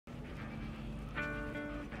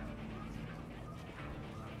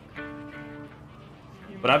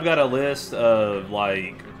But I've got a list of,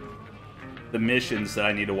 like, the missions that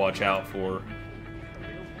I need to watch out for.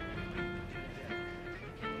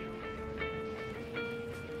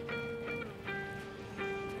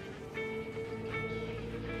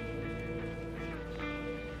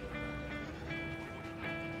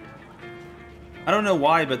 I don't know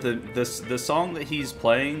why, but the song that he's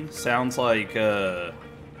playing sounds like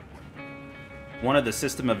one of the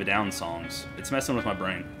System of a Down songs. It's messing with my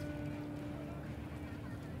brain.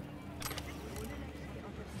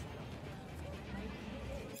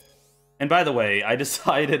 And by the way, I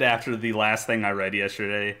decided after the last thing I read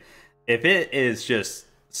yesterday, if it is just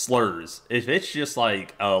slurs, if it's just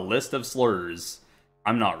like a list of slurs,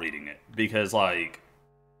 I'm not reading it. Because like,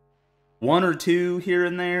 one or two here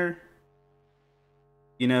and there,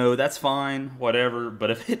 you know, that's fine, whatever.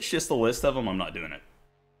 But if it's just a list of them, I'm not doing it.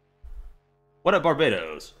 What up,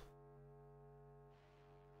 Barbados?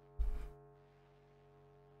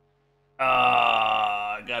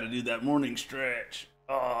 I gotta do that morning stretch.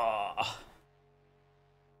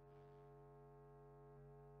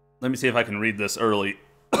 Let me see if I can read this early.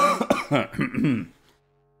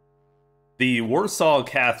 The Warsaw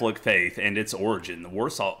Catholic Faith and its origin. The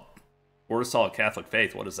Warsaw Catholic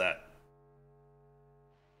Faith, what is that?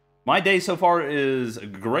 My day so far is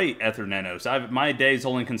great, Ether Nanos. My day's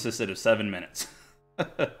only consisted of 7 minutes.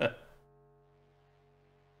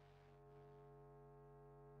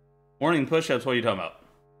 Morning push-ups, what are you talking about?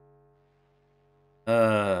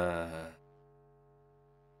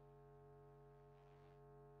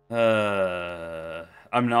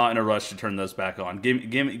 I'm not in a rush to turn those back on.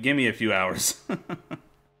 Give me a few hours.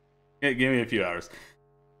 Give me a few hours.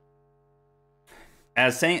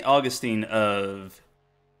 As Saint Augustine of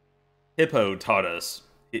Hippo taught us,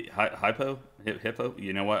 Hippo?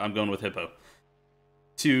 You know what? I'm going with Hippo.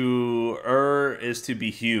 To err is to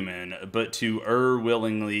be human, but to err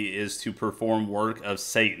willingly is to perform work of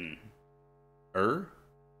Satan.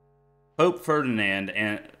 Pope Ferdinand,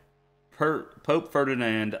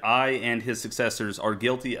 I and his successors are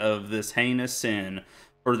guilty of this heinous sin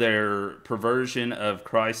for their perversion of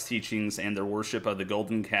Christ's teachings and their worship of the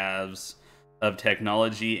golden calves of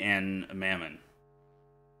technology and mammon.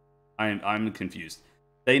 I'm confused.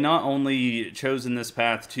 They not only chosen this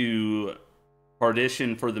path to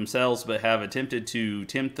perdition for themselves, but have attempted to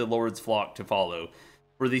tempt the Lord's flock to follow.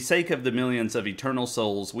 For the sake of the millions of eternal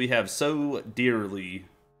souls he loves so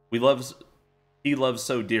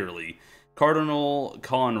dearly, Cardinal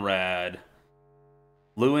Conrad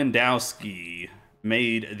Lewandowski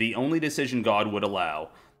made the only decision God would allow.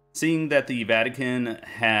 Seeing that the Vatican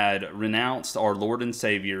had renounced our Lord and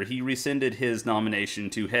Savior, he rescinded his nomination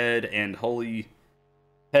to head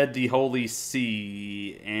the Holy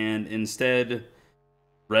See, and instead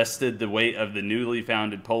rested the weight of the newly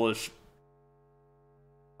founded Polish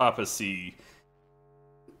papacy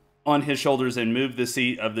on his shoulders and moved the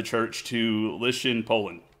seat of the church to Lyszyn,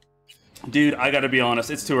 Poland. Dude, I gotta be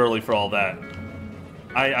honest, it's too early for all that.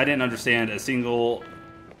 I didn't understand a single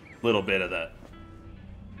little bit of that.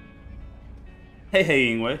 Hey,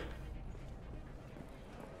 Ingwe.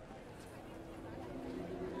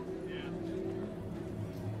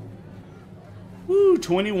 Woo,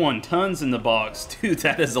 21 tons in the box. Dude,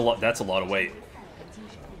 that is a lot. That's a lot of weight.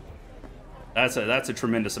 That's a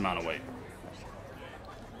tremendous amount of weight.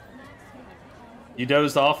 You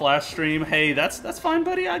dozed off last stream. Hey, that's fine,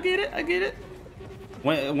 buddy. I get it.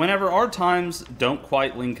 Whenever our times don't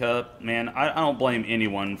quite link up, man, I don't blame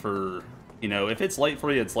anyone for, you know, if it's late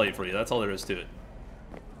for you, it's late for you. That's all there is to it.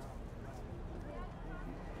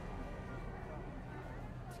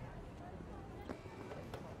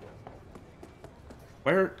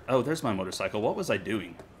 Where? Oh, there's my motorcycle. What was I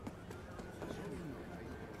doing?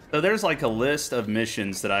 So there's like a list of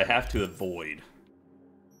missions that I have to avoid.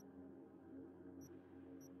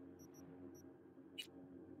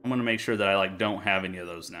 I'm gonna make sure that I like don't have any of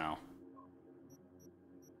those now.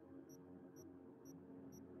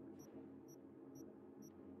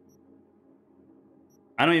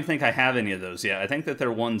 I don't even think I have any of those yet. I think that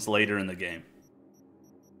they're ones later in the game.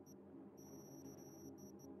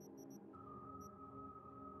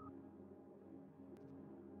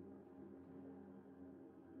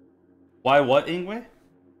 Why what, Ingwe?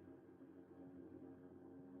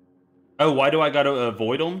 Oh, why do I gotta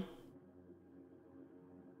avoid them?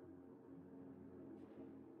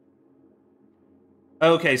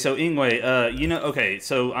 Okay, so Ingwe, you know, okay,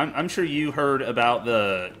 so I'm sure you heard about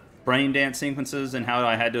the brain dance sequences and how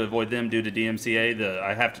I had to avoid them due to DMCA,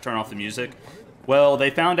 I have to turn off the music. Well,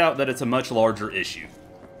 they found out that it's a much larger issue.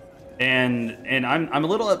 And I'm a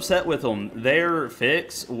little upset with them. Their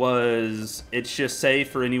fix was it's just safe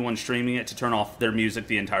for anyone streaming it to turn off their music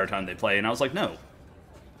the entire time they play. And I was like, no.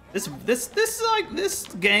 This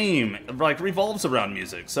game like revolves around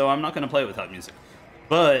music, so I'm not gonna play it without music.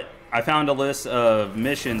 But I found a list of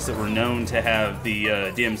missions that were known to have the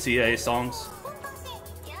DMCA songs.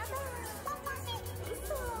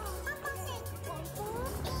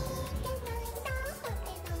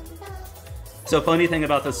 So funny thing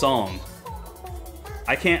about the song,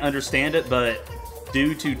 I can't understand it, but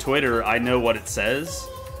due to Twitter, I know what it says.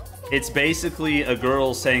 It's basically a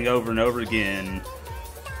girl saying over and over again,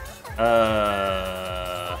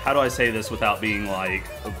 how do I say this without being like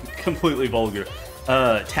completely vulgar?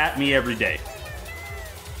 Tap me every day.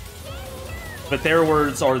 But their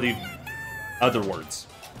words are the other words.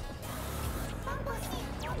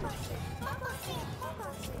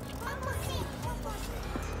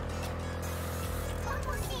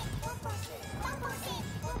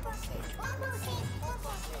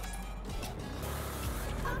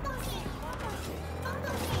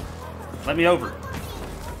 Let me over.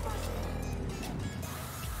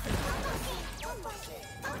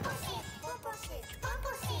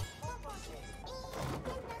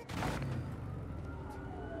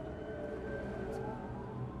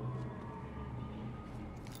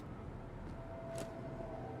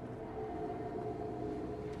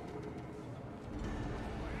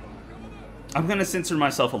 I'm gonna censor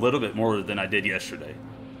myself a little bit more than I did yesterday.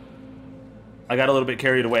 I got a little bit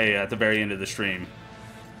carried away at the very end of the stream.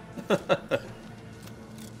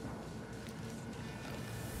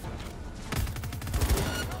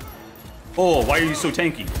 Oh, why are you so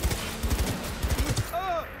tanky?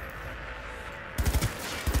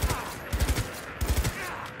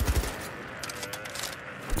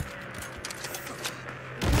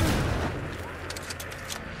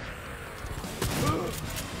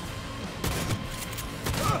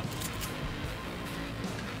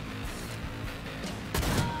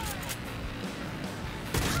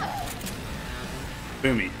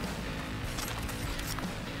 Boomy.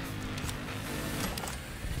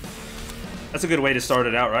 That's a good way to start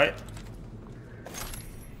it out, right?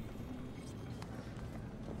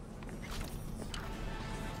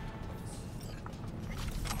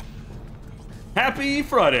 Happy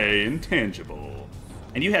Friday, Intangible.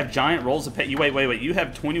 And you have giant rolls of paper. Wait. You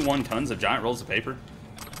have 21 tons of giant rolls of paper?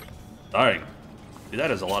 Sorry. Dude, that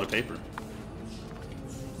is a lot of paper.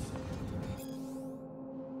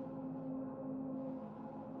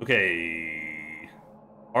 Okay.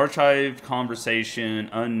 Archived conversation,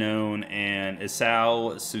 unknown, and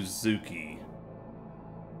Isao Suzuki.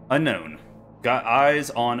 Unknown. Got eyes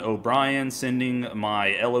on O'Brien sending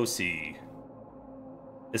my LOC.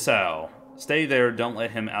 Isao. Stay there, don't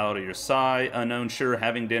let him out of your sight. Unknown, sure,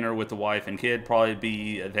 having dinner with the wife and kid, probably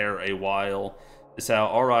be there a while. Isao,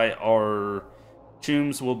 alright, our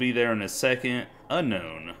chooms will be there in a second.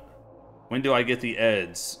 Unknown. When do I get the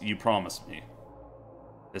eds you promised me?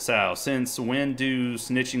 Isao, since when do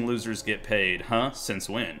snitching losers get paid? Huh? Since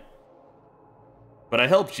when? But I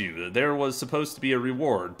helped you. There was supposed to be a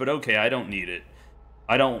reward, but okay, I don't need it.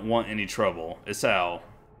 I don't want any trouble. Isao,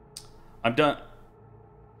 I'm done.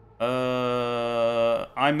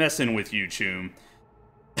 I'm messing with you, Choom.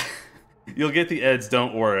 You'll get the eds,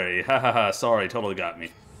 don't worry. Ha ha ha, sorry, totally got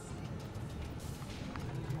me.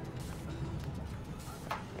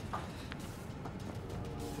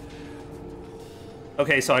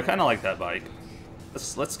 Okay, so I kind of like that bike.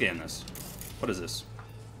 Let's scan this. What is this?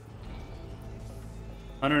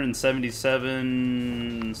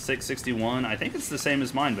 177, 661. I think it's the same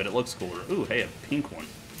as mine, but it looks cooler. Ooh, hey, a pink one.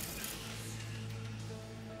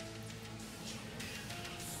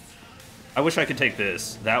 I wish I could take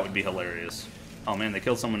this. That would be hilarious. Oh man, they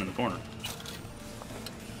killed someone in the corner.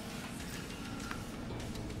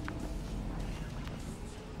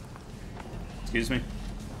 Excuse me?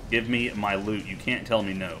 Give me my loot. You can't tell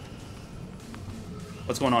me no.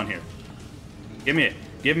 What's going on here? Give me it.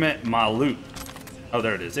 Give me my loot. Oh,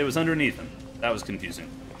 there it is. It was underneath him. That was confusing.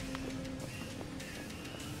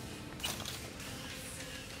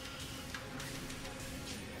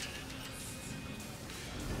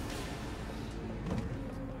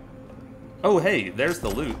 Oh, hey, there's the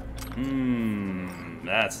loot.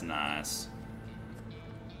 That's nice.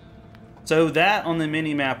 So that on the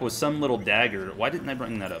mini-map was some little dagger. Why didn't I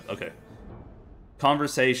bring that up? Okay.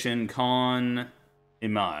 Conversation, Con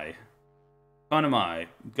Imai. Con Imai.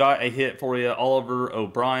 Got a hit for you. Oliver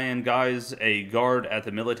O'Brien. Guys, a guard at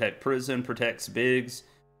the Militech prison protects Biggs.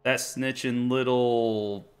 That snitching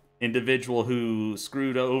little individual who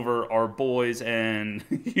screwed over our boys, and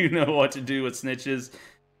you know what to do with snitches.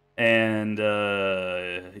 And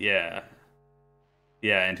yeah,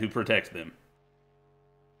 and who protects them.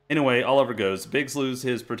 Anyway, Oliver goes. Biggs loses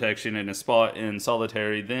his protection and his spot in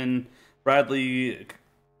solitary. Then Bradley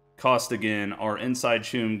Costigan, our inside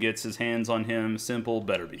choom, gets his hands on him. Simple,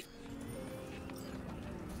 better be.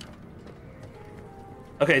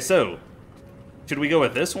 Okay, so should we go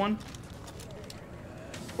with this one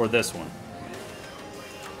or this one?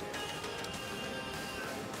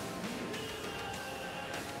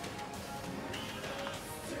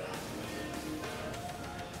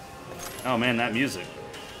 Oh man, that music.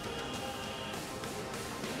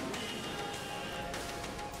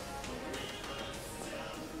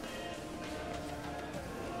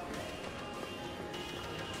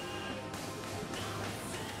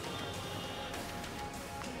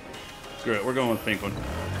 Screw it, we're going with pink one.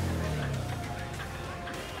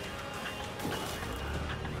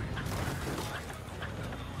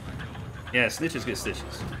 Yeah, snitches get stitches.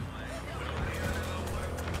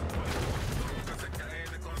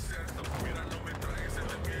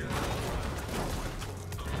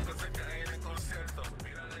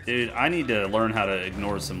 Dude, I need to learn how to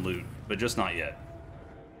ignore some loot, but just not yet.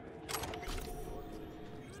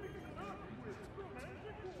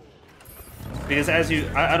 Because as you,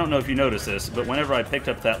 I don't know if you noticed this, but whenever I picked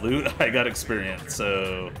up that loot, I got experience,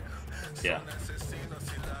 so, yeah.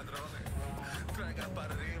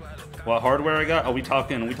 What hardware I got? Are we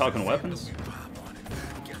talking weapons?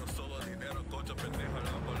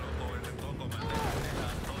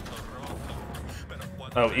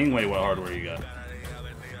 Oh, Ingwe, what hardware you got?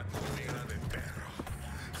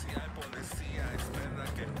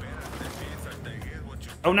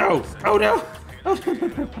 Oh no! Oh no! Oh no!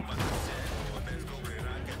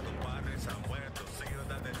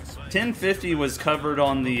 1050 was covered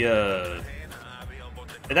on the,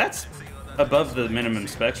 that's above the minimum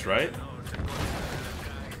specs, right?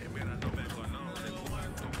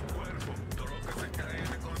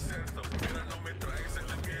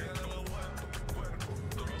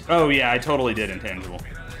 Oh yeah, I totally did intangible.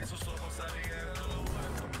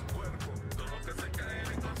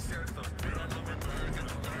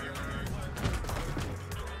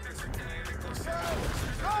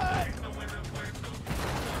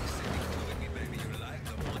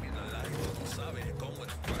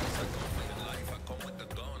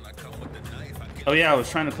 Oh yeah, I was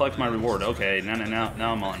trying to collect my reward. Okay, now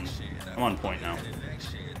I'm on point now.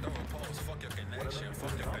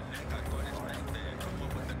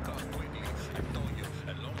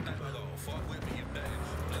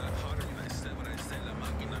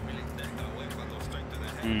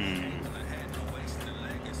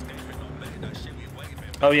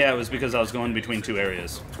 Oh yeah, it was because I was going between two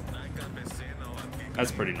areas.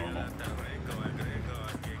 That's pretty normal.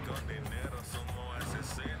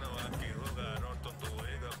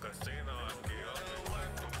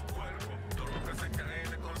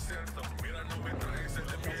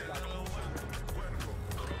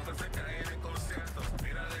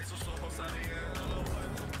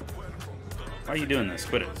 Why are you doing this?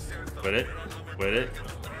 Quit it. Quit it. Quit it.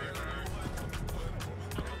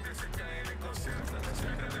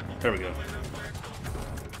 There we go.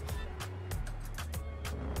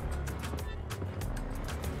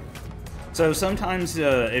 So sometimes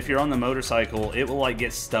if you're on the motorcycle, it will like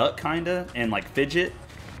get stuck kinda and like fidget.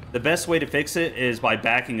 The best way to fix it is by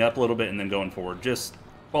backing up a little bit and then going forward. Just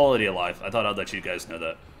quality of life. I thought I'd let you guys know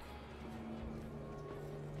that.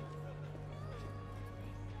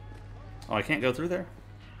 Oh, I can't go through there?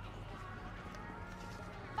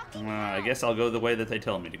 I guess I'll go the way that they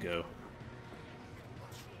tell me to go.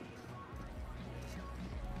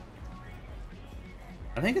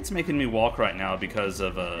 I think it's making me walk right now because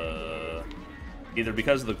of, either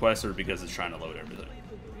because of the quest or because it's trying to load everything.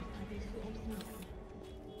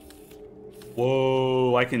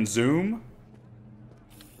 Whoa, I can zoom?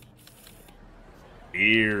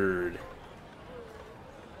 Weird.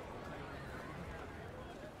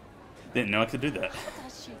 Didn't know I could do that. How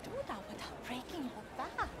does she do that without breaking her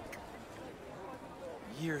back?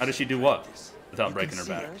 How does she do what? Without breaking her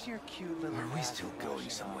back? Are we still going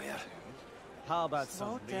somewhere? How about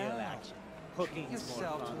some real action? Cooking's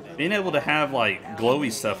more fun than Being able to have, like,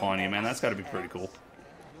 glowy stuff on you, man, that's gotta be pretty cool.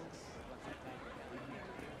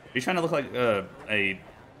 Are you trying to look like a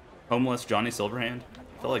homeless Johnny Silverhand?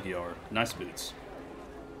 I feel like you are. Nice boots.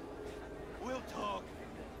 We'll talk.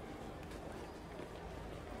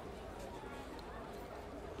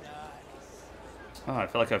 Oh, I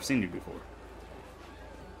feel like I've seen you before.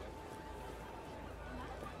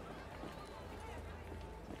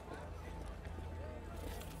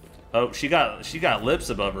 Oh, she got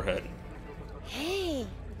lips above her head. Hey,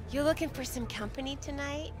 you looking for some company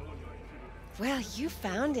tonight? Well, you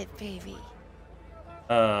found it, baby.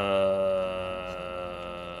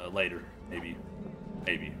 Later, maybe.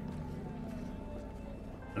 Maybe.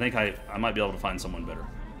 I think I might be able to find someone better.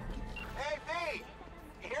 Hey, V!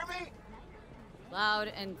 You hear me? Loud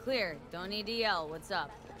and clear. Don't need to yell. What's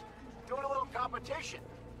up? Doing a little competition.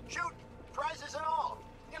 Shoot, prizes and all.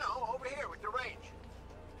 You know, over here with the range.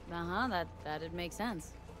 Uh-huh, that'd make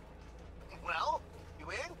sense. Well,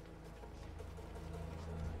 you in?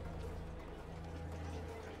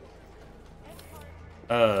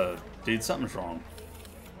 Dude, something's wrong.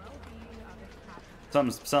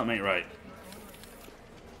 Something ain't right.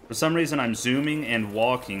 For some reason, I'm zooming and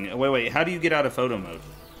walking. Wait, how do you get out of photo mode?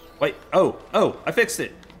 Wait, oh, I fixed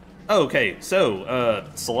it. Oh, okay, so,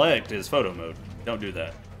 select is photo mode. Don't do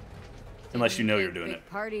that. Unless you know you're doing it.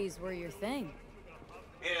 Parties were your thing.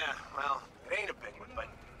 Yeah, well, it ain't a big one, but,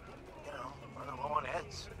 you know, running low on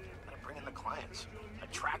heads. Gotta bring in the clients.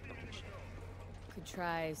 Attract them and shit. Could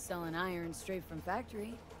try selling iron straight from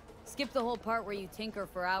factory. Skip the whole part where you tinker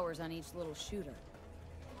for hours on each little shooter.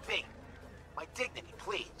 V, my dignity,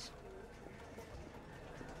 please.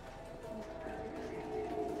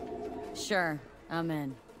 Sure, I'm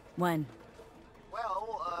in. When?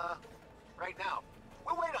 Well, right now.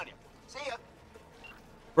 We'll wait on you. See ya.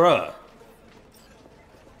 Bruh.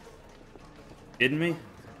 Kidding me?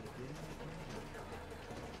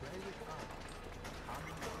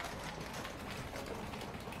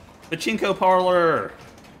 Pachinko parlor!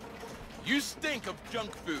 You stink of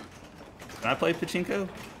junk food. Can I play pachinko?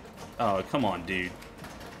 Oh, come on, dude.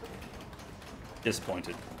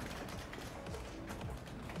 Disappointed.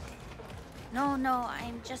 No,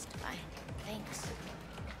 I'm just fine. Thanks.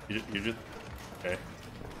 You're just... Okay.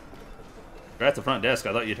 You're at the front desk.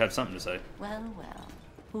 I thought you'd have something to say. Well,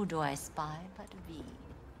 who do I spy but V?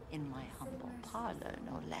 In my humble parlor,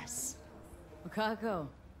 no less. Wakako,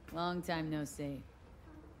 long time no see.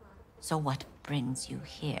 So what brings you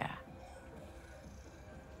here?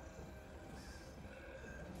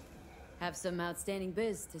 Have some outstanding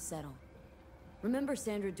biz to settle. Remember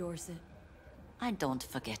Sandra Dorset? I don't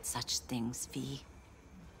forget such things, V.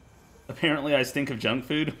 Apparently I stink of junk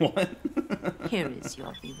food? What? Here is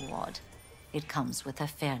your reward. It comes with a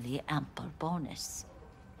fairly ample bonus.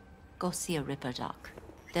 Go see a Ripper Doc.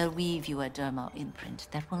 They'll weave you a dermal imprint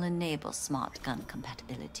that will enable smart gun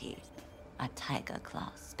compatibility. A Tiger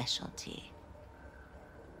Claw specialty.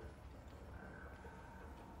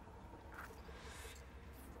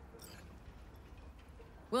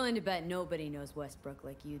 Willing to bet nobody knows Westbrook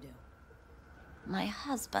like you do. My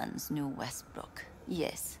husbands knew Westbrook,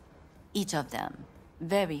 yes. Each of them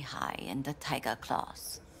very high in the Tiger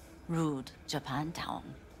Claws. Ruled Japantown.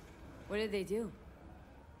 What did they do?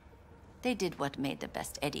 They did what made the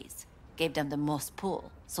best eddies. Gave them the most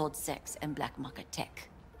pull, sold sex and black market tech.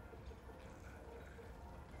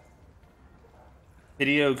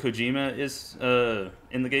 Hideo Kojima is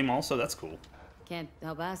in the game also? That's cool. Can't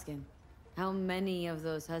help asking. How many of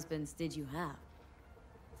those husbands did you have?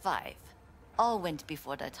 5. All went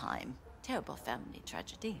before their time. Terrible family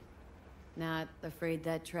tragedy. Not afraid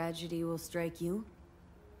that tragedy will strike you?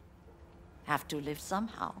 Have to live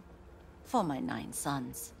somehow. For my 9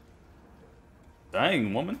 sons.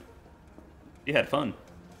 Dang, woman. You had fun.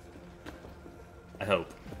 I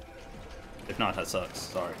hope. If not, that sucks.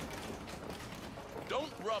 Sorry.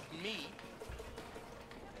 Don't rub me.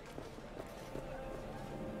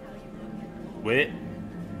 Wait.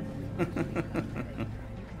 That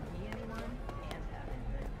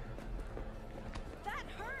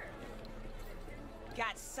hurt.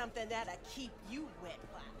 Got something that'll keep you wet.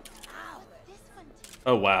 Ow. This one too.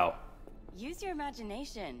 Oh, wow. Use your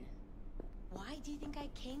imagination. Why do you think I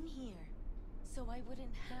came here? So I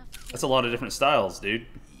wouldn't have to... That's a lot of different styles, dude.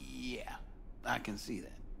 Yeah, I can see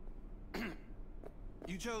that.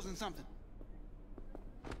 You chosen something?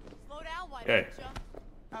 Slow down, why Okay. don't you?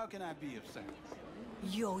 How can I be of service?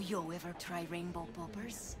 Yo, ever try rainbow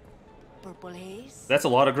poppers? Purple haze? That's a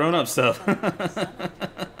lot of grown-up stuff.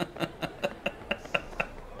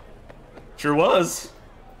 Sure was.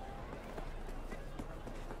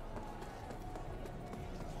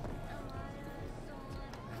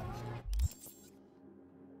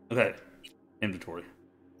 Okay. Inventory.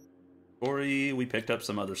 Inventory, we picked up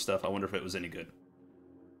some other stuff. I wonder if it was any good.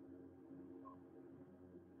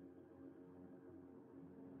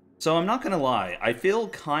 So I'm not gonna lie, I feel a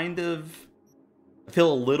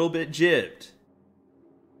little bit gypped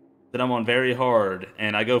that I'm on very hard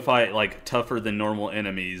and I go fight like tougher than normal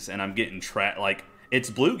enemies and I'm getting trapped. Like,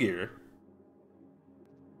 it's blue gear,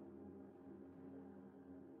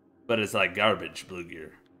 but it's like garbage blue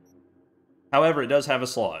gear. However, it does have a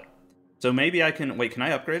slot, so maybe I can wait. Can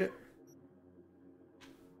I upgrade it?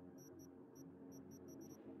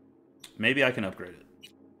 Maybe I can upgrade it.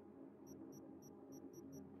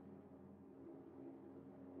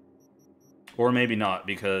 Or maybe not,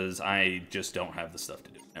 because I just don't have the stuff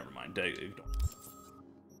to do. Never mind.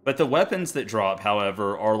 But the weapons that drop,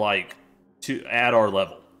 however, are like to at our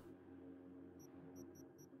level.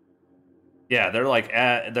 Yeah, they're like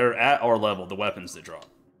at our level, the weapons that drop.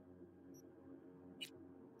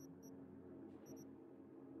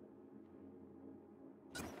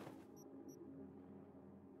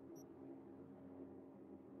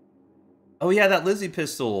 Oh yeah, that Lizzie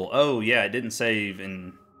pistol. Oh yeah, it didn't save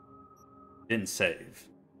and didn't save.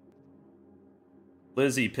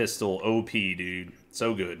 Lizzie pistol OP, dude.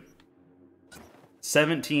 So good.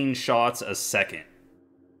 17 shots a second.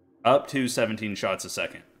 Up to 17 shots a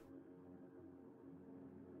second.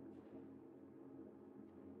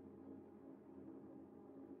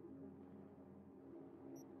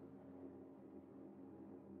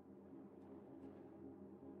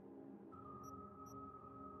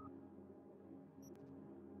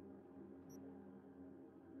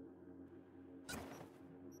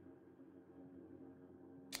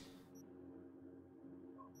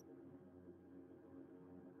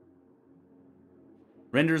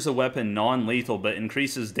 Renders a weapon non-lethal, but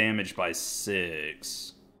increases damage by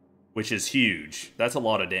 6. Which is huge. That's a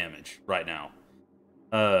lot of damage right now.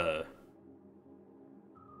 Do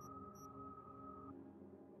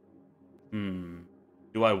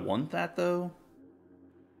I want that, though?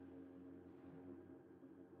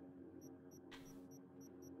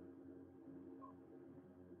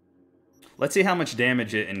 Let's see how much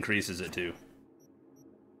damage it increases it to.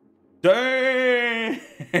 Dang!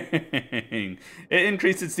 It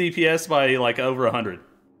increased its DPS by like over 100.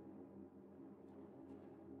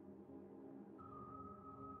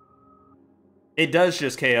 It does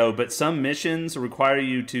just KO, but some missions require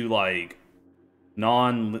you to like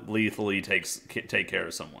non-lethally take care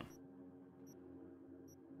of someone.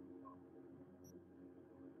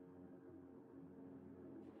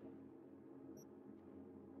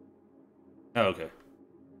 Oh, okay.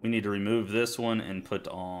 We need to remove this one and put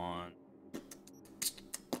on...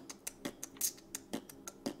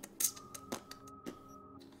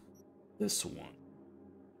 this one.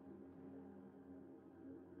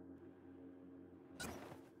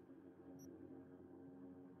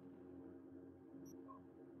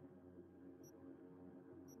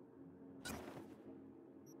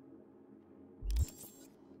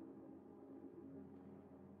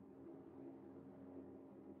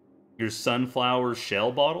 Your sunflower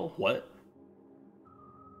shell bottle? What?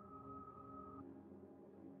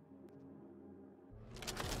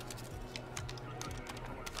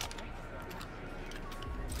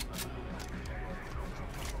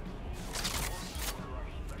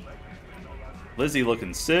 Lizzie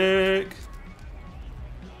looking sick.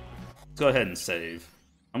 Let's go ahead and save.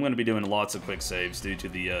 I'm going to be doing lots of quick saves due to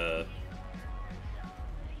the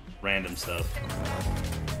random stuff.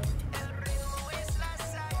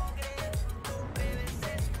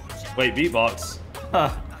 Wait, beatbox? Huh.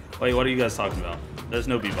 Wait, what are you guys talking about? There's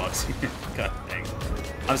no beatbox here. God dang.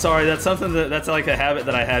 I'm sorry, that's something that's like a habit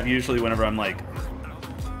that I have usually whenever I'm like...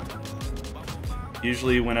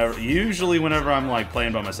 Usually whenever I'm like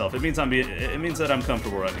playing by myself. It means that I'm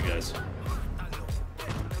comfortable around you guys.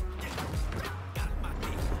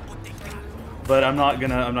 But I'm not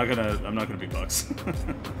gonna beatbox.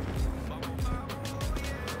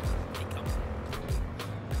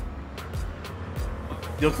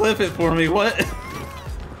 You'll clip it for me, what?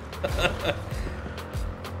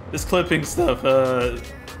 This clipping stuff,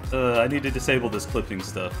 I need to disable this clipping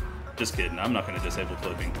stuff. Just kidding, I'm not gonna disable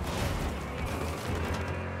clipping.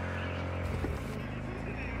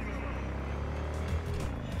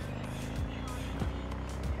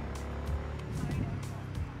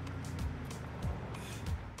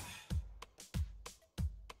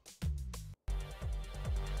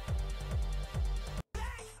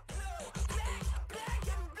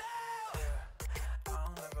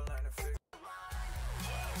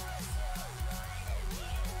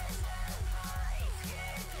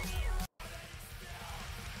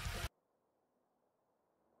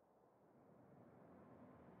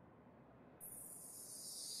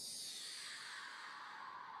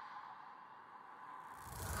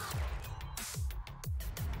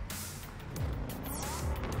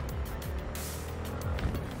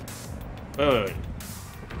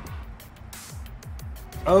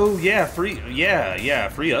 Oh yeah, free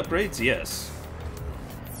upgrades, yes.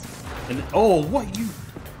 And oh, what you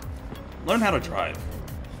learn how to drive?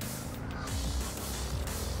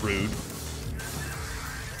 Rude.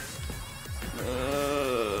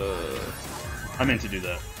 I meant to do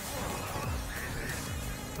that.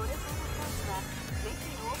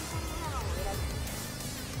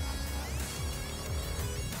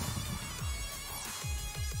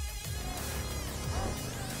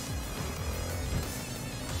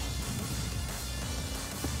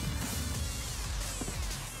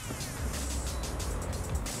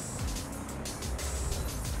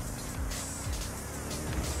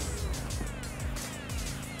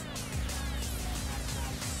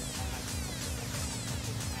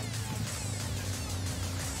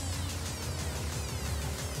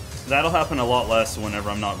 That'll happen a lot less whenever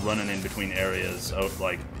I'm not running in between areas,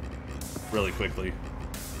 like, really quickly.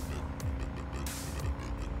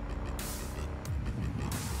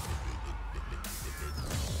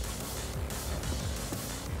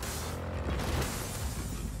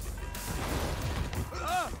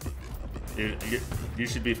 You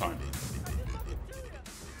should be fine.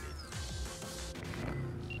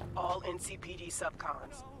 All NCPD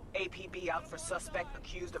subcons. APB out for suspect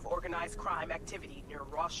accused of organized crime activity near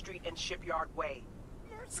Ross Street and Shipyard Way.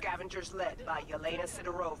 Scavengers led by Yelena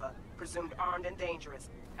Sidorova, presumed armed and dangerous,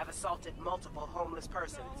 have assaulted multiple homeless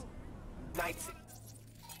persons. Night City.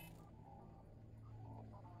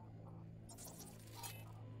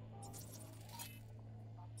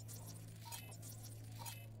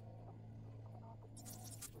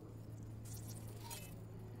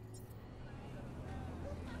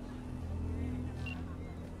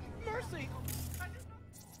 Mercy!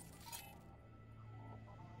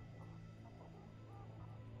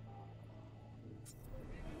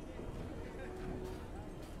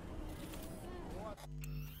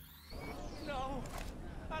 No,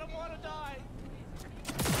 I don't want to die.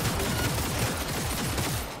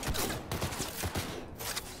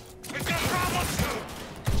 We've got problems!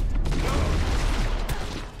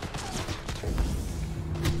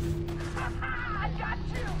 I got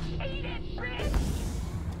you! Eat it, bitch!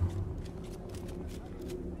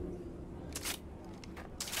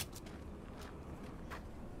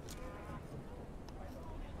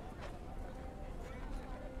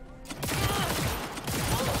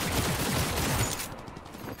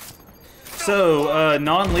 So,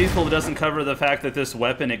 non-lethal doesn't cover the fact that this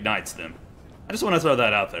weapon ignites them. I just want to throw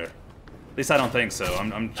that out there. At least I don't think so.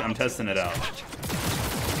 I'm testing it out.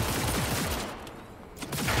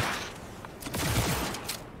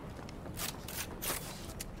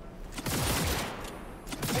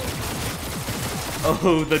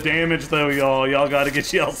 Oh, the damage though, y'all. Y'all gotta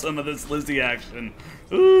get y'all some of this Lizzie action.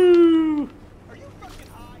 Ooh.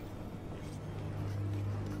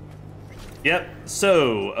 Yep,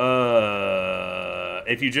 so,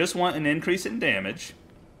 if you just want an increase in damage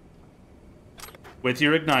with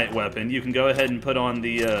your Ignite weapon, you can go ahead and put on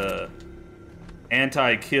the,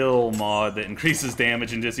 anti-kill mod that increases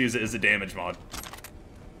damage and just use it as a damage mod.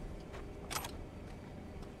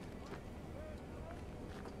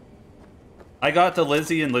 I got the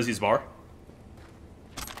Lizzie and Lizzie's bar.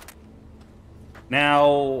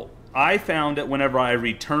 Now, I found it whenever I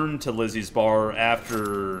returned to Lizzie's bar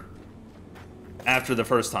after the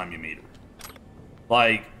first time you meet her.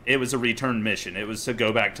 Like, it was a return mission. It was to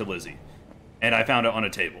go back to Lizzie. And I found it on a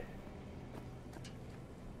table.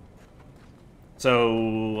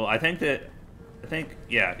 So,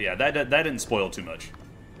 yeah, that didn't spoil too much.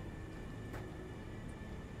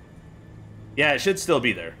 Yeah, it should still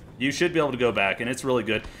be there. You should be able to go back, and it's really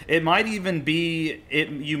good. It might even be,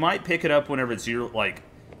 you might pick it up whenever it's zero, like,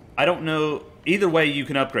 I don't know. Either way, you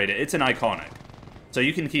can upgrade it. It's an iconic. So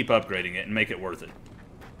you can keep upgrading it and make it worth it.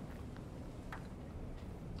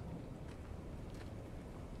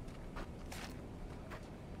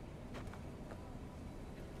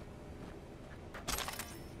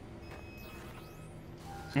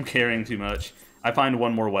 I'm carrying too much. I find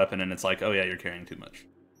one more weapon and it's like, oh yeah, you're carrying too much.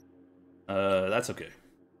 That's okay.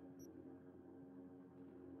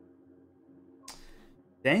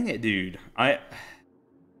 Dang it, dude. I'm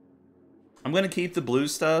gonna keep the blue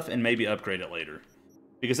stuff and maybe upgrade it later.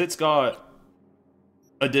 Because it's got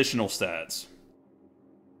additional stats.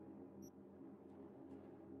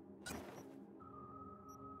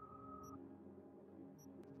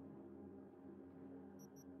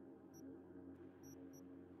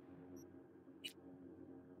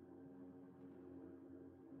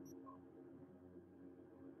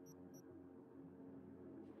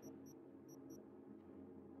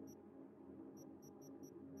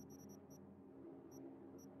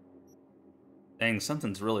 Dang,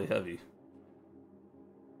 something's really heavy.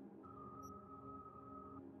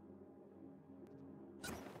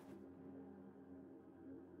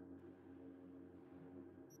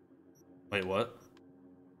 Wait, what?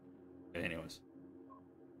 Okay, anyways.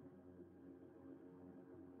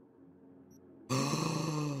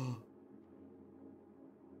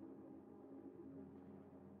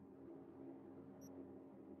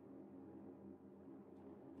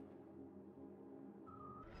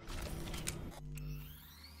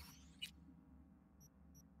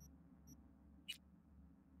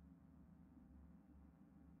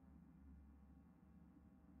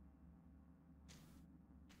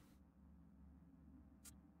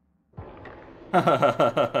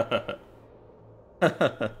 I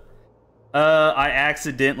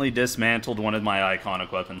accidentally dismantled one of my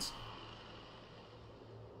iconic weapons.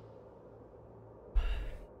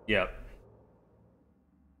 Yep.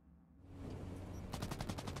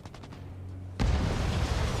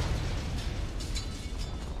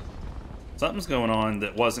 Something's going on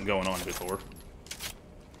that wasn't going on before.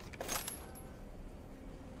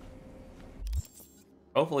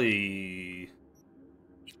 Hopefully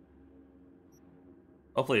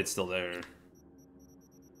it's still there.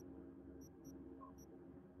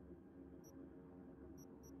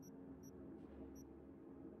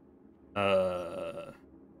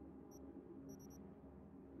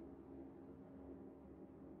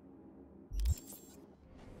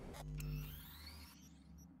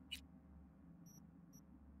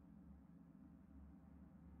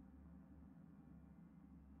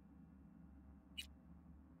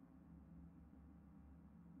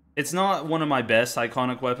 It's not one of my best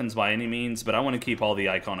iconic weapons by any means, but I want to keep all the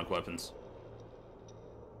iconic weapons.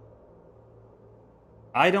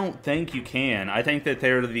 I don't think you can. I think that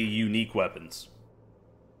they're the unique weapons.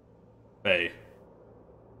 Hey.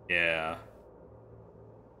 Yeah.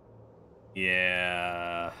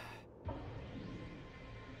 Yeah.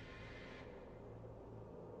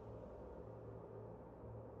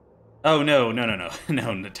 Oh, no.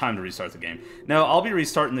 No, time to restart the game. No, I'll be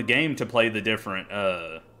restarting the game to play the different,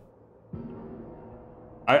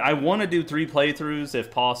 I want to do 3 playthroughs if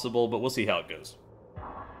possible, but we'll see how it goes.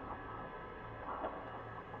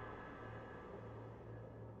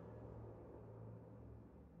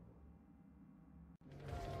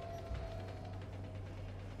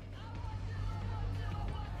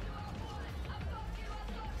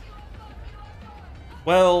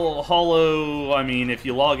 Well, Hollow, I mean, if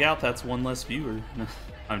you log out, that's one less viewer.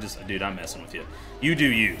 Dude, I'm messing with you. You do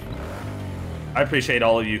you. I appreciate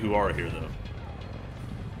all of you who are here, though.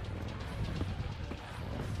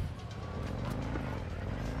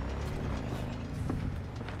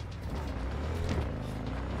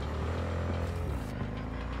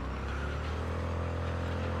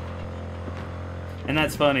 And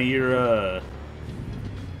that's funny, you're,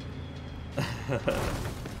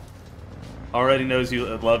 already knows you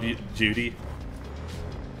love you, Judy.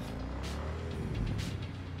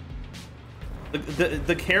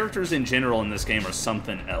 The characters in general in this game are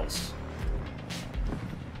something else.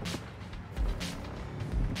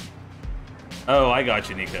 Oh, I got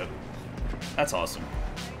you, Nico. That's awesome.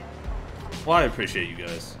 Well, I appreciate you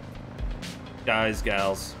guys. Guys,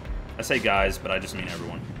 gals. I say guys, but I just mean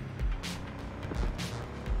everyone.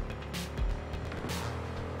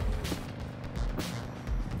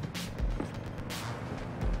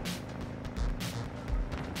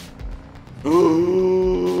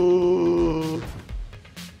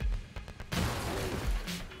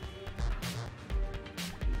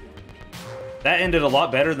 That ended a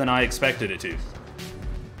lot better than I expected it to.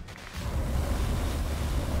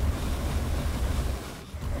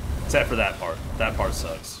 Except for that part. That part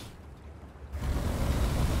sucks.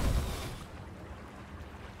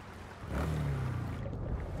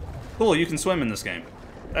 Cool, you can swim in this game.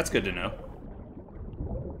 That's good to know.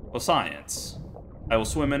 Well, science. I will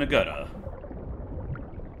swim in a gutter.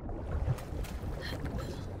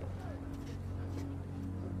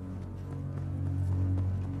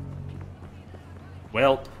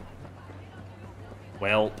 Welp.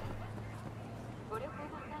 Welp.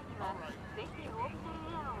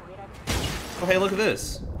 Oh, hey, look at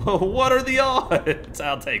this. What are the odds?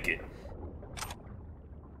 I'll take it.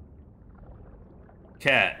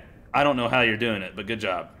 Cat, I don't know how you're doing it, but good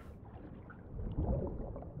job.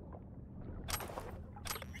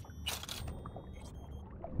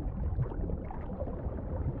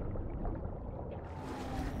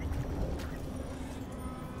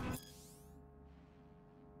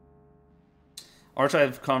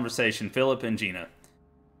 Archive conversation, Philip and Gina.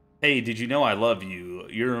 Hey, did you know I love you?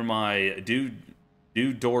 You're my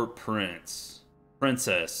Dudor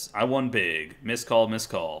princess. I won big. Miss call, miss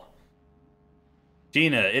call.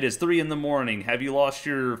 Gina, it is 3 in the morning. Have you lost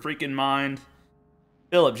your freaking mind?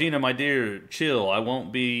 Philip, Gina, my dear, chill. I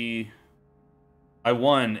won't be... I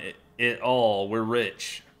won it all. We're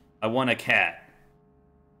rich. I won a cat.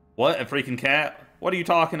 What? A freaking cat? What are you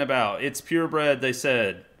talking about? It's purebred, they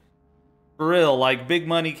said. For real, like Big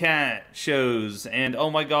Money Cat shows, and oh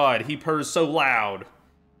my god, he purrs so loud.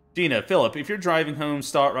 Gina, Philip, if you're driving home,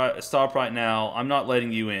 stop right now. I'm not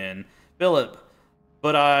letting you in. Philip,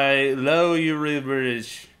 but I low you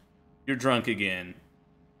rich. You're drunk again.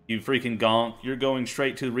 You freaking gonk. You're going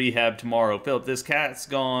straight to rehab tomorrow. Philip, this cat's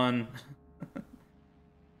gone.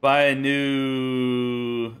 Buy a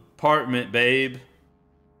new apartment, babe.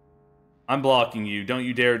 I'm blocking you. Don't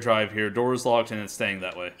you dare drive here. Door's locked and it's staying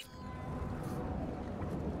that way.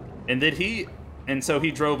 And so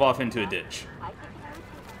he drove off into a ditch.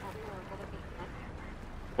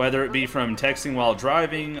 Whether it be from texting while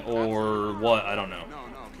driving or what, I don't know. No,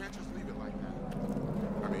 can't just leave it like that.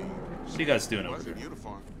 I mean, what are you guys doing over there?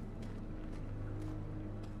 Uniform.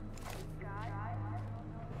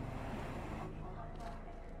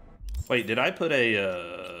 Wait, did I put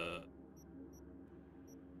a,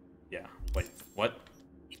 yeah, wait, what?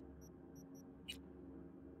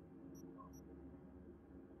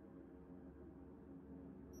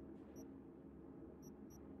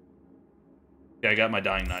 Yeah, I got my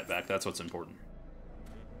dying night back. That's what's important.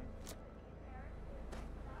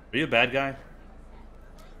 Are you a bad guy?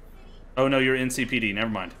 Oh no, you're NCPD. Never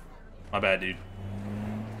mind. My bad, dude.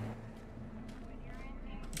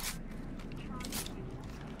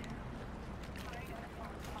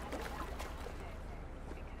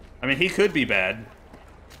 I mean, he could be bad,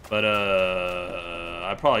 but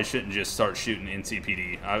I probably shouldn't just start shooting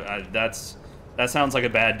NCPD. That sounds like a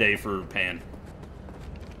bad day for Pan.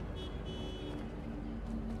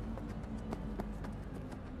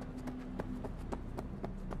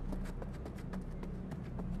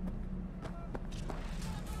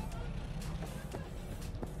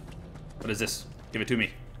 What is this? Give it to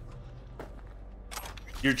me.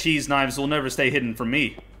 Your cheese knives will never stay hidden from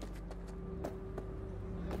me.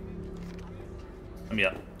 Let me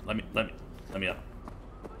up. Let me up.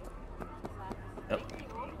 Yep.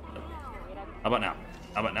 How about now?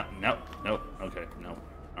 How about now? No. No. Okay. No.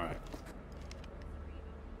 All right.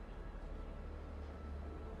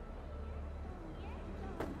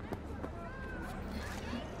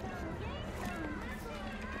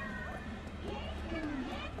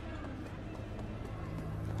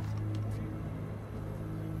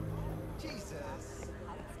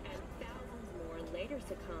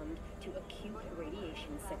 Succumbed to acute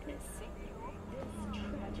radiation sickness. This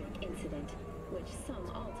tragic incident, which some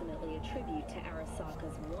ultimately attribute to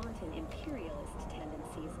Arasaka's wanton imperialist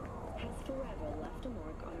tendencies, has forever left a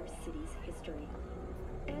mark on our city's history.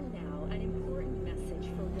 And now, an important message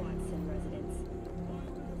for Watson residents.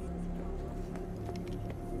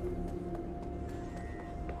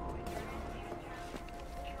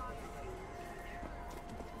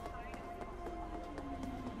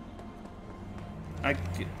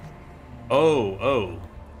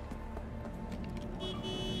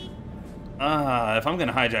 If I'm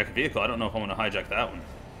gonna hijack a vehicle, I don't know if I want to hijack that one.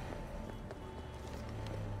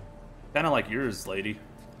 Kind of like yours, lady.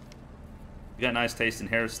 You got nice taste in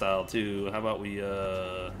hairstyle too. How about we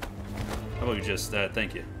just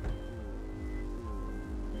thank you.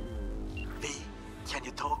 V, can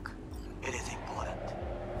you talk? It is important.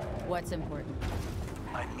 What's important?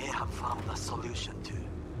 I may have found a solution to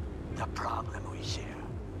the problem we share.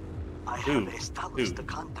 I have established a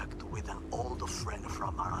contact with an old friend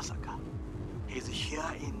from Arasaka. He's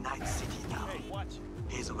here in Night City now.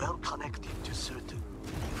 He's well connected to certain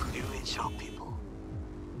influential people.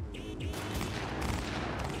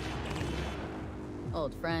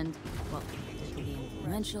 Old friend. Well, pretty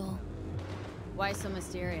influential. Why so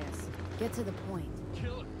mysterious? Get to the point.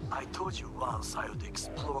 I told you once I would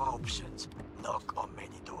explore options, knock on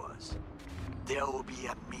many doors. There will be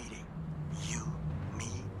a meeting. You, me,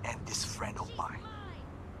 and this friend of mine.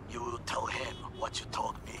 You will tell him what you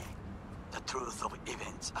told me. The truth of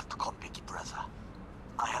events at Konpeki Plaza.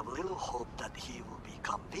 I have little hope that he will be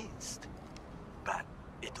convinced. But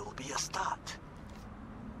it will be a start.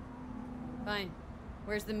 Fine.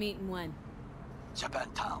 Where's the meet and when?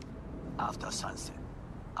 Japantown. After sunset.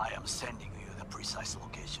 I am sending you the precise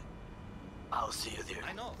location. I'll see you there.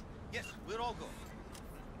 I know. Yes, we'll all go.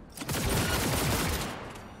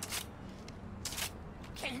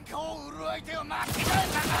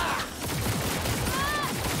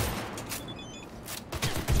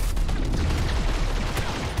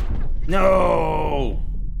 No!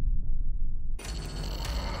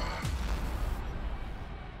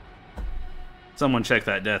 Someone check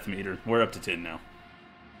that death meter. We're up to 10 now.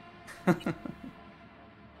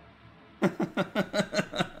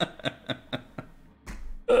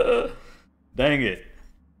 Dang it.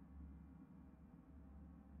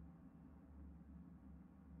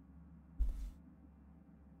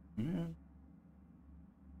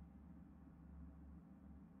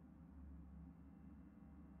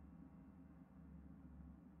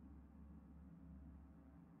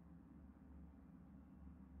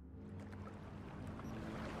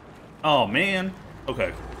 Oh man.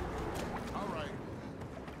 Okay. All right.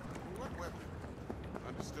 What weapon?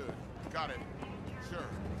 Understood. Got it. Sure.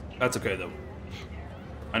 That's okay though.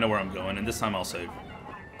 I know where I'm going, and this time I'll save.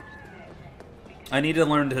 I need to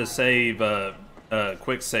learn to save,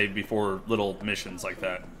 quick save before little missions like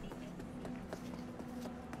that.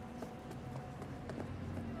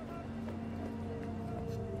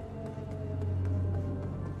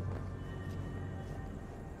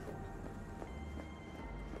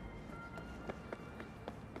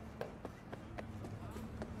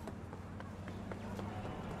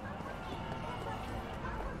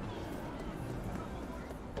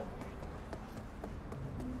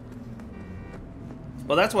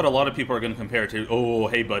 Well, that's what a lot of people are going to compare it to. Oh,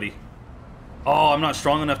 hey, buddy. Oh, I'm not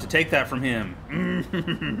strong enough to take that from him.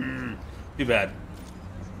 Too bad.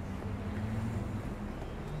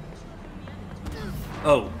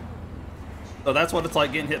 Oh. So that's what it's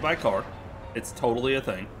like getting hit by a car. It's totally a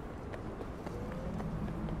thing.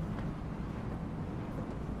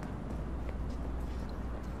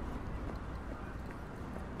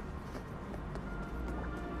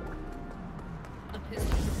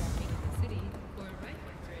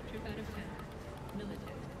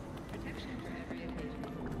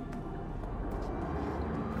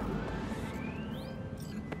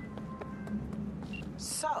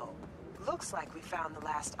 So, looks like we found the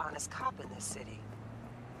last honest cop in this city.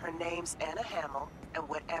 Her name's Anna Hamill, and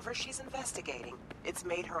whatever she's investigating, it's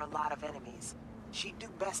made her a lot of enemies. She'd do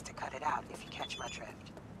best to cut it out, if you catch my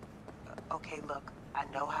drift. Okay, look, I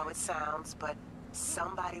know how it sounds, but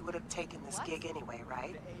somebody would have taken this gig anyway,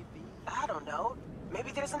 right? I don't know.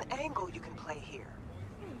 Maybe there's an angle you can play here.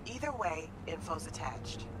 Either way, info's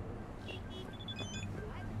attached.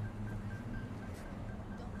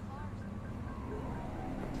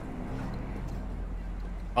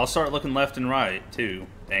 I'll start looking left and right, too.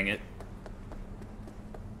 Dang it.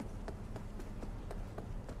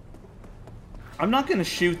 I'm not gonna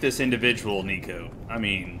shoot this individual, Nico. I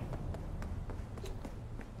mean...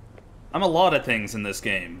 I'm a lot of things in this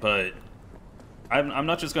game, but... I'm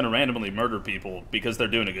not just gonna randomly murder people because they're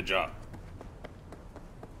doing a good job.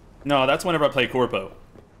 No, that's whenever I play Corpo.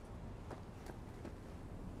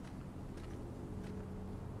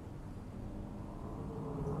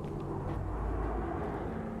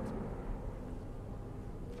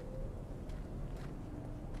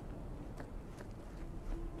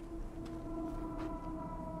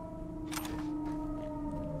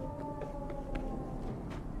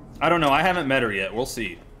 I don't know, I haven't met her yet. We'll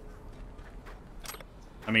see.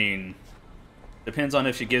 I mean, depends on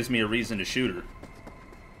if she gives me a reason to shoot her.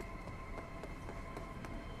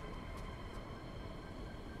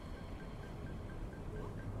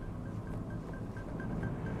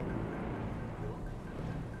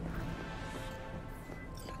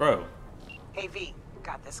 Bro. Hey V,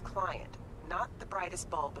 got this client. Not the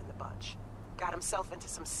brightest bulb in the bunch. Got himself into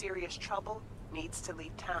some serious trouble, needs to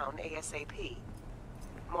leave town ASAP.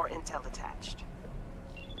 More intel attached.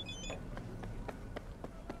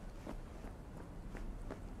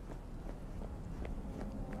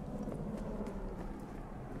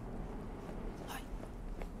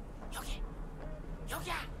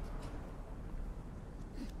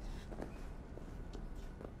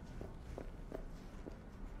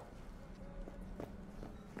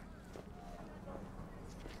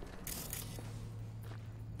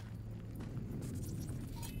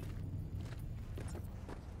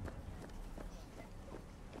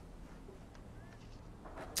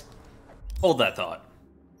 Hold that thought.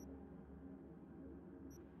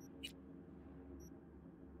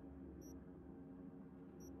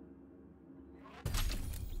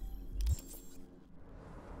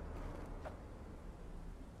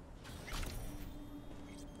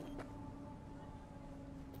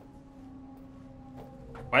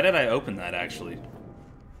 Why did I open that, actually?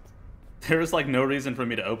 There was, like, no reason for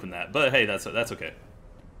me to open that. But, hey, that's okay.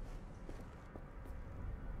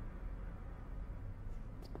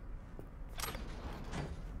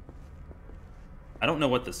 I don't know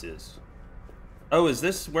what this is. Oh, is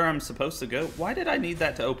this where I'm supposed to go? Why did I need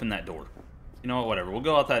that to open that door? You know what, whatever. We'll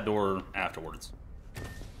go out that door afterwards.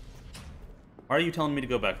 Why are you telling me to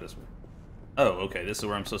go back this way? Oh, okay, this is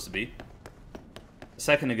where I'm supposed to be. A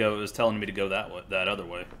second ago, it was telling me to go that way, that other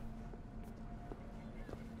way.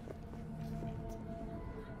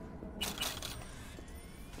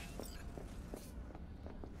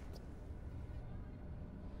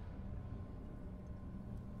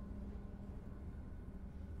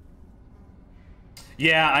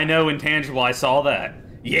 Yeah, I know, intangible. I saw that.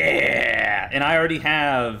 Yeah, and I already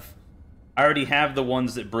have the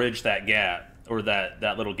ones that bridge that gap, or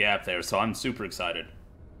that little gap there. So I'm super excited.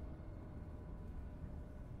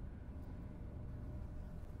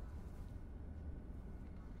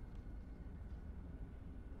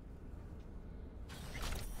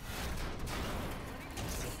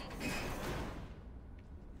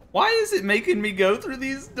 Why is it making me go through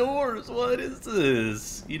these doors? What is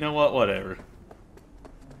this? You know what? Whatever.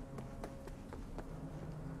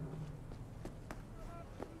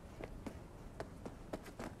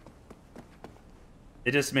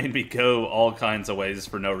 It just made me go all kinds of ways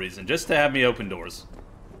for no reason, just to have me open doors.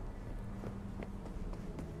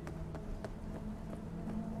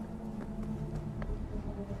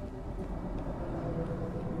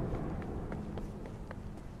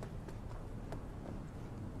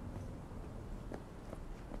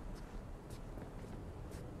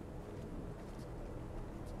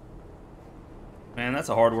 Man, that's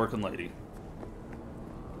a hard-working lady.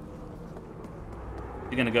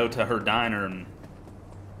 You're gonna go to her diner and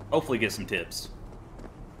hopefully get some tips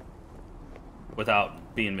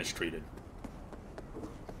without being mistreated.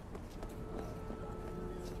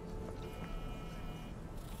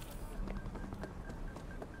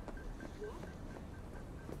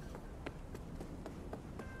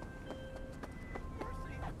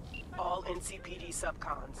 All NCPD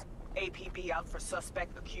subcons. APB out for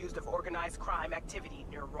suspect accused of organized crime activity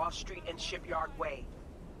near Ross Street and Shipyard Way.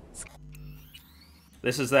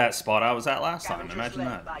 This is that spot I was at last time. Scavengers Imagine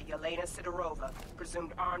led that. by Yelena Sidorova,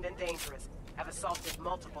 presumed armed and dangerous, have assaulted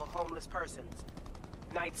multiple homeless persons.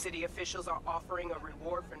 Night City officials are offering a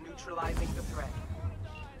reward for neutralizing the threat.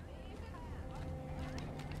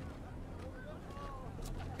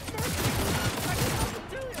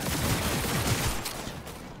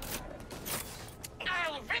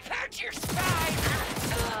 I'll rip out your spine!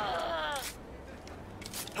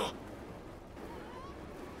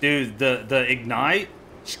 Dude, the ignite,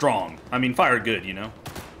 strong. I mean, fire good, you know?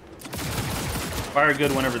 Fire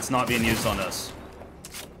good whenever it's not being used on us.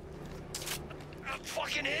 I'm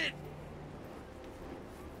fucking in!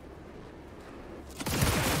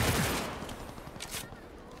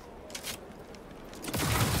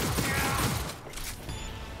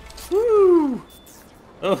 Woo!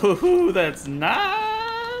 Oh, that's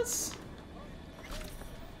nice!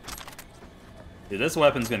 Dude, this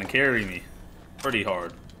weapon's gonna carry me pretty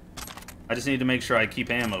hard. I just need to make sure I keep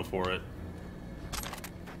ammo for it.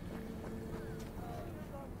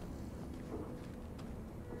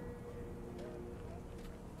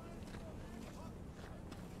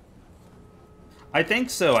 I think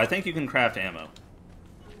so. I think you can craft ammo.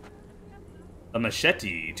 A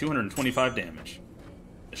machete, 225 damage.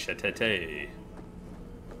 Machete.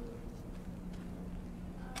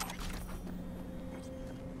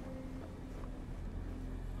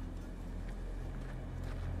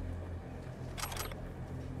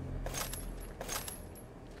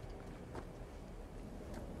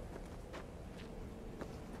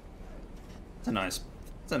 That's a nice.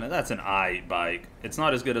 That's an eye bike. It's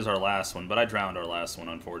not as good as our last one, but I drowned our last one,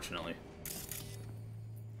 unfortunately.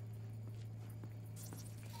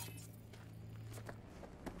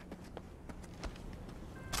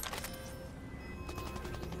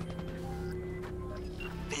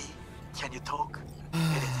 V, can you talk?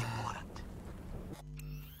 It is important.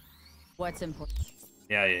 What's important?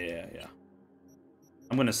 Yeah.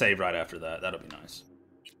 I'm gonna save right after that. That'll be nice.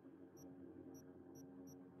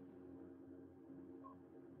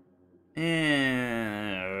 And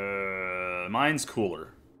mine's cooler.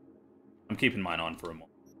 I'm keeping mine on for a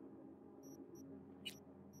moment.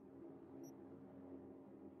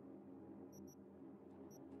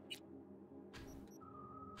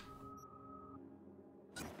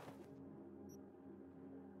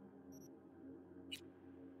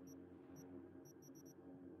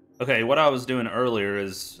 Okay, what I was doing earlier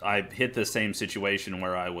is I hit the same situation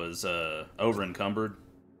where I was over encumbered.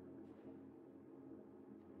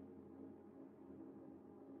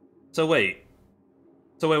 So wait.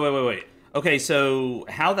 Wait. Okay, so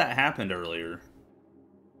how that happened earlier?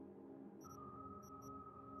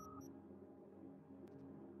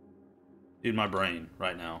 Dude, my brain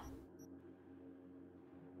right now.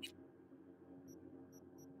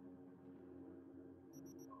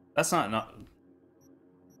 That's not.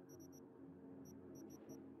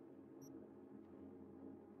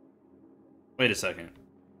 Wait a second.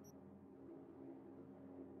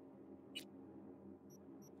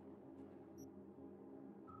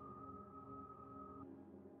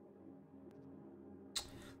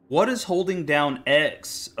 What does holding down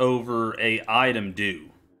X over a item do?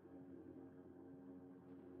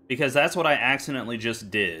 Because that's what I accidentally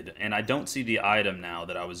just did, and I don't see the item now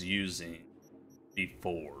that I was using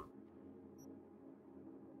before.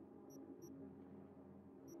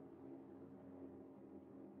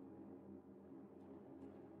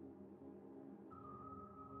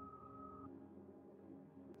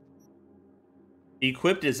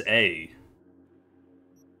 Equipped is A.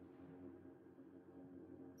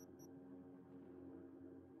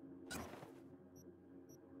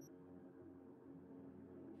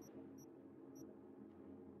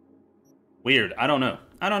 Weird. I don't know.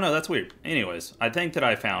 That's weird. Anyways, I think that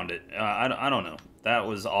I found it. I don't know. That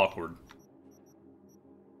was awkward.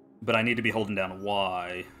 But I need to be holding down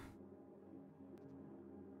Y.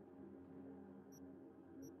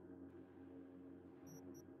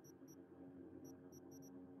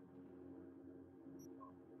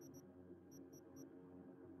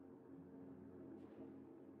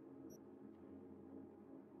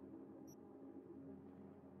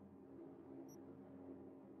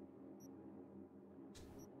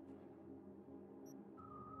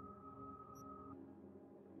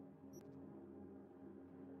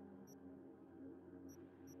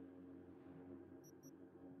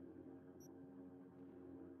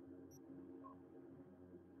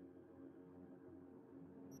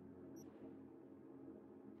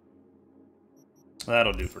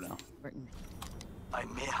 That'll do for now. I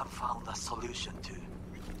may have found a solution to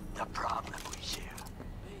the problem we share.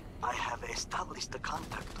 I have established a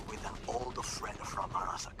contact with an old friend from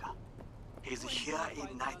Arasaka. He's here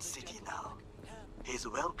in Night City now. He's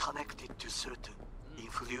well connected to certain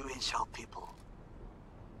influential people.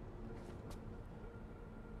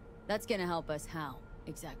 That's gonna help us how,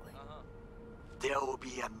 exactly? There will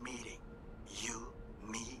be a meeting. You,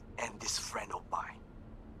 me, and this friend of mine.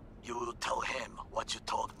 You will tell him what you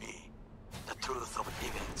told me. The truth of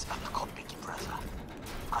events at Kopeki Plaza.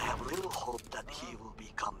 I have little hope that he will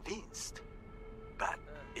be convinced. But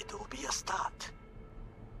it will be a start.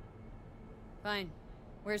 Fine.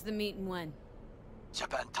 Where's the meet and when?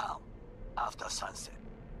 Japantown. After sunset.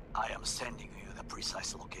 I am sending you the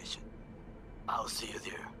precise location. I'll see you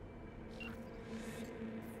there.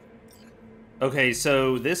 Okay,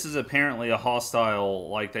 so this is apparently a hostile,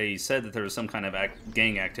 like they said that there was some kind of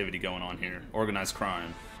gang activity going on here. Organized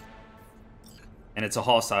crime. And it's a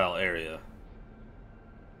hostile area.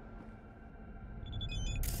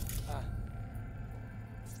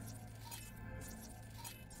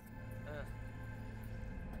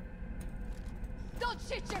 Don't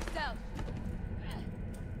shit yourself!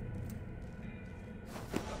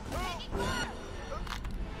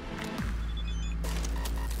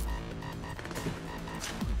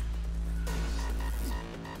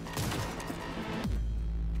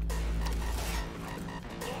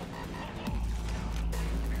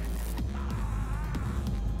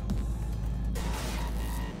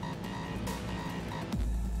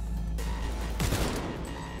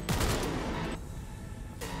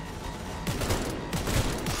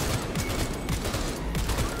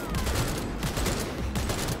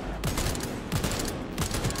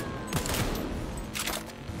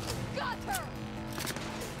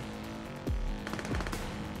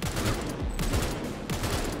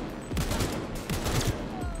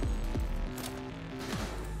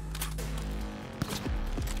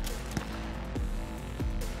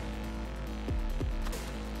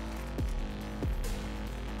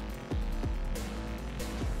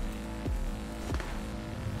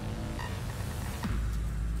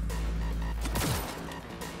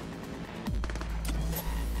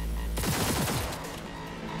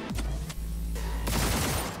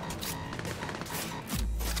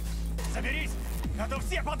 Соберись, а то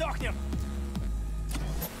все подохнем!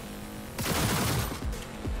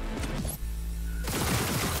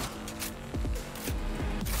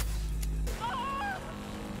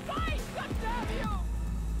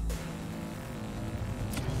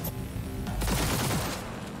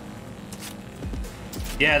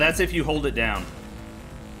 Yeah, that's if you hold it down.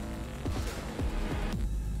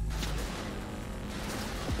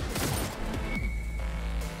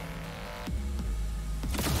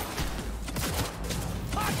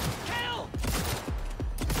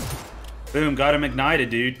 Boom, got him ignited,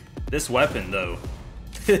 dude. This weapon, though.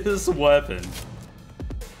 This weapon.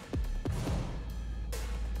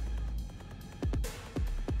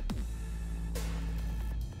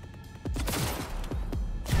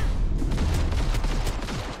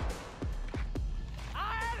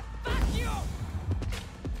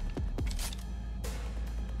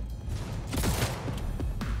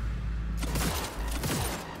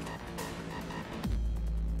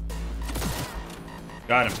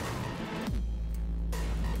 Got him.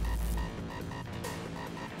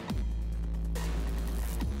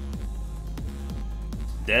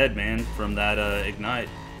 Dead, man, from that ignite.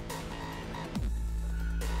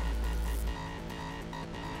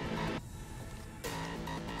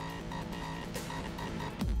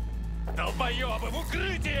 Долбоёбы, в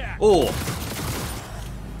укрытие! Oh.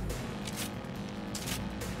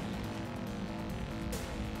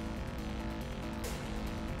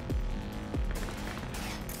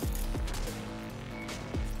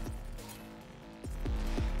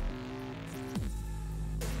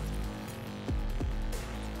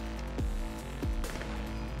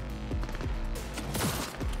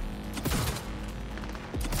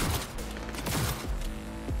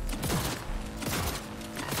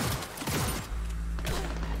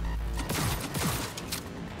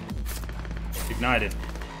 Ignited.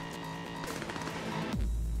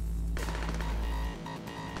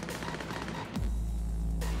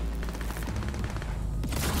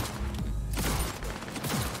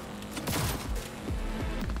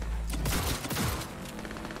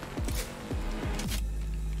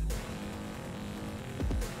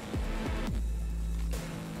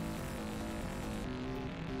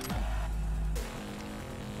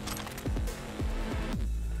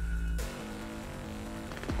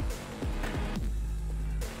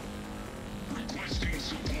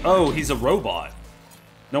 Oh, he's a robot.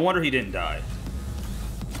 No wonder he didn't die.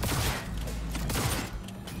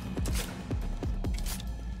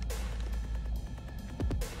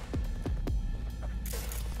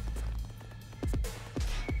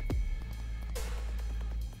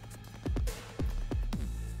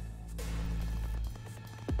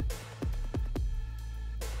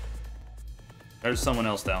 There's someone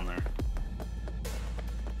else down there.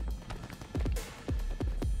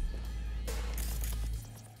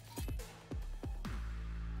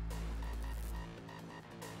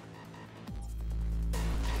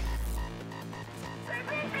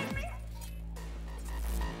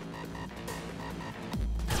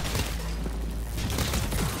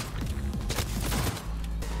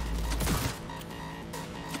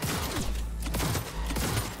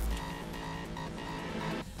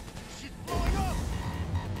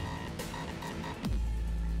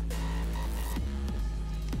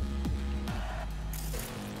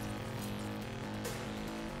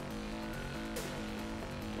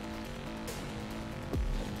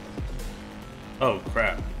 Oh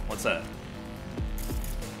crap, what's that?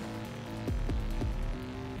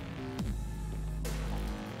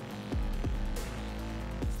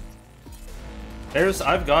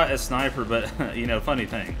 I've got a sniper, but you know, funny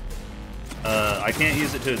thing. I can't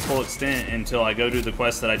use it to its full extent until I go do the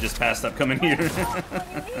quest that I just passed up coming here.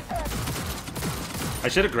 I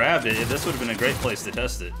should have grabbed it. This would have been a great place to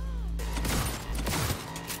test it.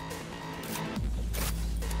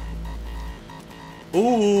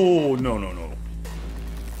 Ooh, no, no, no.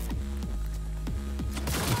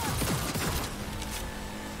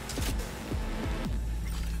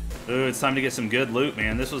 Ooh, it's time to get some good loot,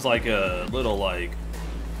 man. This was like a little, like,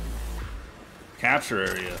 capture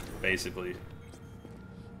area, basically.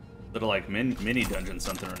 Little, like, mini dungeon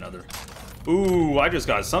something or another. Ooh, I just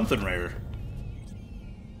got something rare.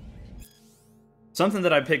 Something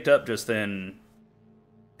that I picked up just then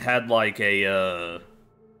had, like, a,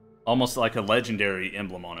 almost like a legendary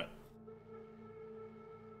emblem on it.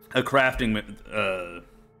 A crafting,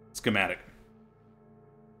 schematic.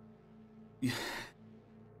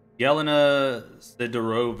 Yelena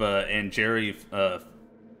Sidorova and Jerry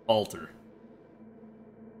Falter.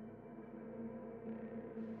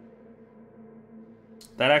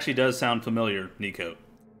 That actually does sound familiar, Nico.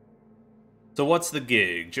 So what's the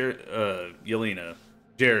gig? Yelena,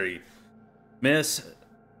 Jerry, Miss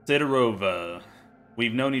Sidorova.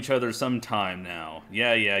 We've known each other some time now.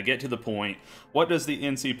 Yeah, get to the point. What does the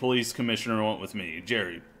NC Police Commissioner want with me?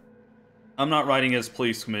 Jerry. I'm not writing as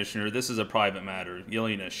police commissioner. This is a private matter.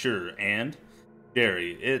 Yelena, sure. And?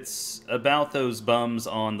 Jerry, it's about those bums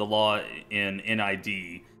on the lot in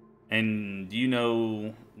NID. And you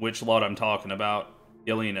know which lot I'm talking about?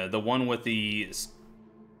 Yelena, the one with the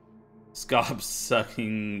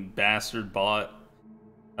scop-sucking bastard bot.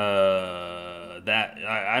 I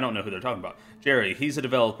don't know who they're talking about. Jerry, he's a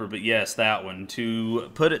developer, but yes, that one. To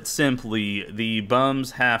put it simply, the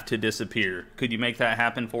bums have to disappear. Could you make that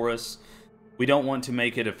happen for us? We don't want to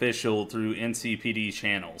make it official through NCPD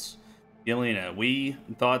channels. Yelena, we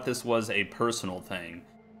thought this was a personal thing.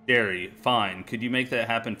 Jerry, fine. Could you make that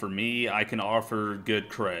happen for me? I can offer good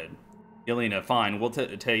cred. Yelena, fine. We'll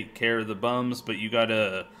take care of the bums, but you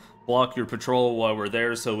gotta block your patrol while we're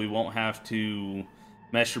there so we won't have to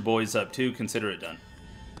mess your boys up too. Consider it done.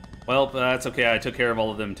 Well, that's okay. I took care of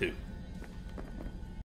all of them too.